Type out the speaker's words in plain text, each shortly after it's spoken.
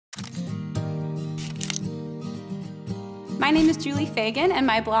My name is Julie Fagan and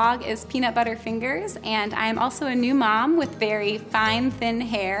my blog is Peanut Butter Fingers, and I am also a new mom with very fine, thin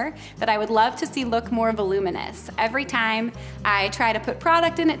hair that I would love to see look more voluminous. Every time I try to put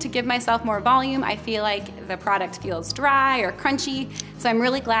product in it to give myself more volume, I feel like the product feels dry or crunchy, so I'm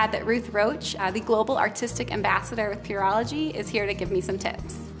really glad that Ruth Roche, the Global Artistic Ambassador with Pureology, is here to give me some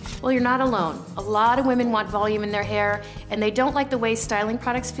tips. Well, you're not alone. A lot of women want volume in their hair, and they don't like the way styling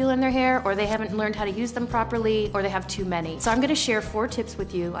products feel in their hair, or they haven't learned how to use them properly, or they have too many. So I'm going to share 4 tips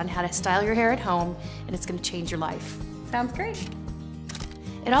with you on how to style your hair at home, and it's going to change your life. Sounds great.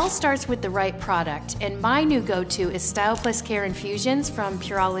 It all starts with the right product, and my new go-to is Style Plus Care Infusions from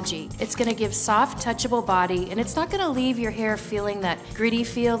Pureology. It's going to give soft, touchable body, and it's not going to leave your hair feeling that gritty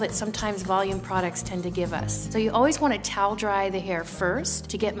feel that sometimes volume products tend to give us. So you always want to towel dry the hair first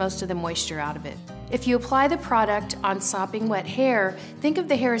to get most of the moisture out of it. If you apply the product on sopping wet hair, think of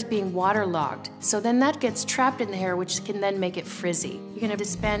the hair as being waterlogged. So then that gets trapped in the hair, which can then make it frizzy. You're going to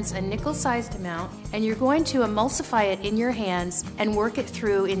dispense a nickel-sized amount, and you're going to emulsify it in your hands and work it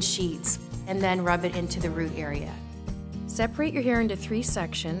through in sheets, and then rub it into the root area. Separate your hair into 3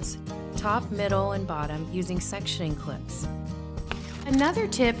 sections, top, middle, and bottom, using sectioning clips. Another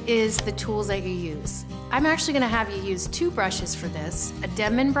tip is the tools that you use. I'm actually going to have you use 2 brushes for this, a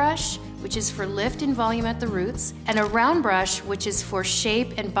Denman brush, which is for lift and volume at the roots, and a round brush, which is for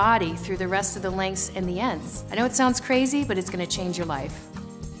shape and body through the rest of the lengths and the ends. I know it sounds crazy, but it's going to change your life.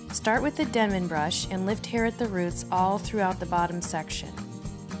 Start with the Denman brush and lift hair at the roots all throughout the bottom section.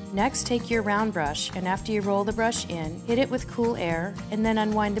 Next, take your round brush, and after you roll the brush in, hit it with cool air, and then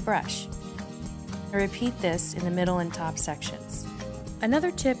unwind the brush. Repeat this in the middle and top sections.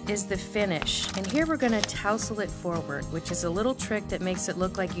 Another tip is the finish, and here we're going to tousle it forward, which is a little trick that makes it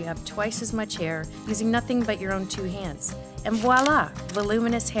look like you have twice as much hair using nothing but your own 2 hands. And voila,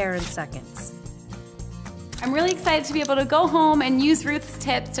 voluminous hair in seconds. I'm really excited to be able to go home and use Ruth's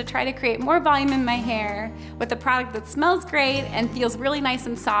tips to try to create more volume in my hair with a product that smells great and feels really nice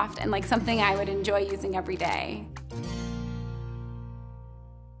and soft and like something I would enjoy using every day.